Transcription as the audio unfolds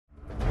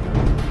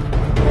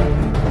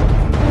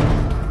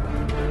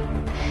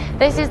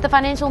This is the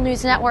Financial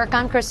News Network.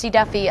 I'm Christy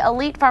Duffy.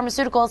 Elite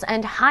Pharmaceuticals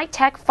and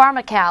high-tech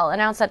Pharmaceuticals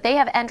announced that they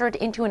have entered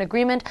into an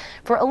agreement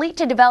for Elite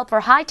to develop for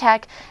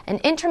high-tech an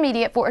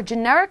intermediate for a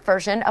generic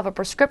version of a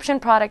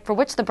prescription product for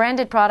which the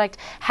branded product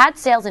had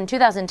sales in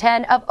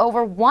 2010 of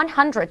over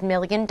 $100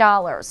 million.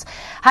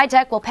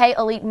 High-tech will pay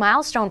Elite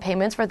milestone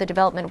payments for the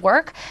development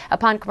work.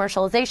 Upon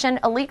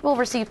commercialization, Elite will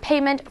receive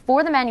payment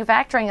for the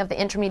manufacturing of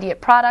the intermediate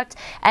product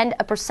and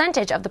a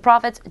percentage of the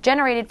profits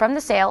generated from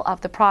the sale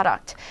of the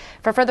product.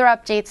 For further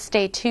updates,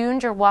 stay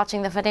tuned. You're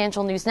watching the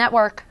Financial News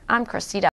Network. I'm Christy Duffy.